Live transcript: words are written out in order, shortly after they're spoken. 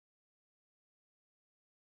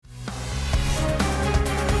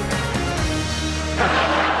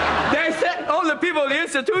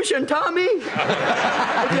institution, Tommy. If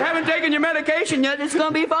you haven't taken your medication yet, it's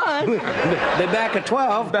gonna be fine. They're back at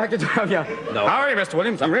 12. Back at 12, yeah. No. How are you, Mr.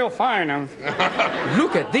 Williams? I'm real fine now.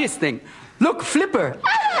 Look at this thing. Look, Flipper.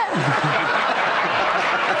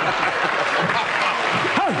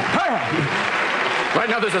 Right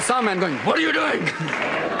now there's a sound man going, what are you doing?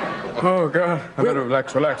 Oh, God. I better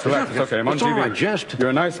relax. It's okay. I'm on TV. All right, just... You're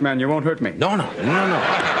a nice man. You won't hurt me. No.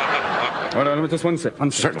 Hold on, just one sec.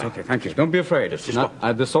 Certainly. Okay, thank you. Don't be afraid.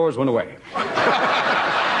 The sores went away.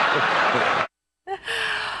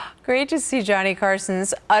 Great to see Johnny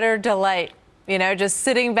Carson's utter delight. You know, just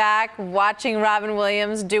sitting back, watching Robin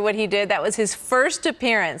Williams do what he did. That was his first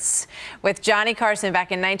appearance with Johnny Carson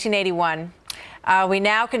back in 1981. We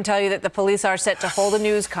now can tell you that the police are set to hold a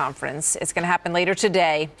news conference. It's going to happen later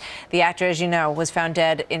today. The actor, as you know, was found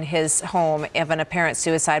dead in his home of an apparent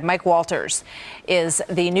suicide. Mike Walters is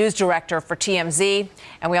the news director for TMZ.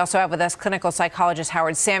 And we also have with us clinical psychologist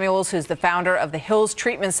Howard Samuels, who's the founder of the Hills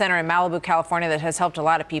Treatment Center in Malibu, California, that has helped a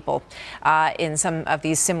lot of people in some of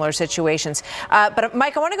these similar situations. But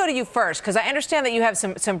Mike, I want to go to you first, because I understand that you have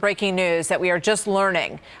some breaking news that we are just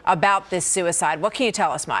learning about this suicide. What can you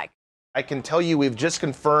tell us, Mike? I can tell you we've just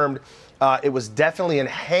confirmed it was definitely a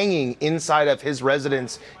hanging inside of his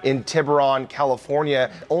residence in Tiburon,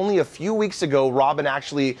 California. Only a few weeks ago, Robin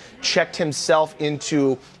actually checked himself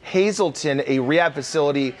into Hazleton, a rehab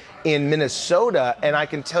facility in Minnesota. And I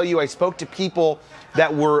can tell you, I spoke to people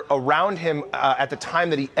that were around him at the time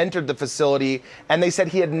that he entered the facility, and they said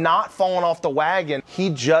he had not fallen off the wagon. He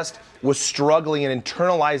just was struggling and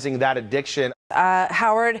internalizing that addiction.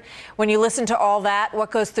 Howard, when you listen to all that, what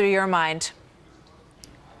goes through your mind?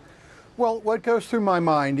 Well, what goes through my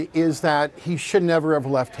mind is that he should never have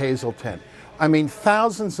left Hazleton. I mean,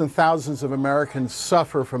 thousands and thousands of Americans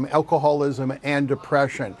suffer from alcoholism and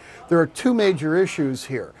depression. There are two major issues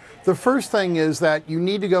here. The first thing is that you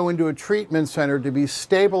need to go into a treatment center to be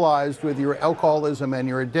stabilized with your alcoholism and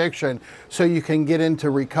your addiction so you can get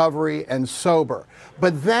into recovery and sober.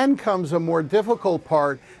 But then comes a more difficult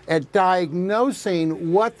part at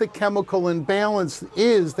diagnosing what the chemical imbalance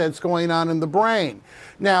is that's going on in the brain.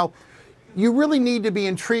 Now, you really need to be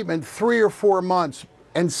in treatment 3 or 4 months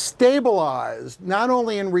and stabilized, not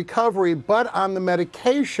only in recovery, but on the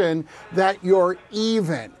medication that you're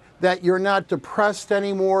even, that you're not depressed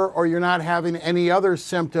anymore, or you're not having any other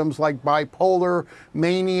symptoms like bipolar,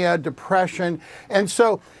 mania, depression. And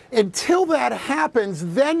so until that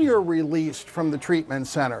happens, then you're released from the treatment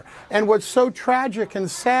center. And what's so tragic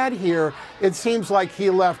and sad here, it seems like he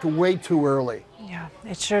left way too early. Yeah,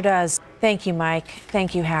 it sure does. Thank you, Mike.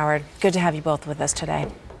 Thank you, Howard. Good to have you both with us today.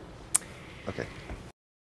 Okay.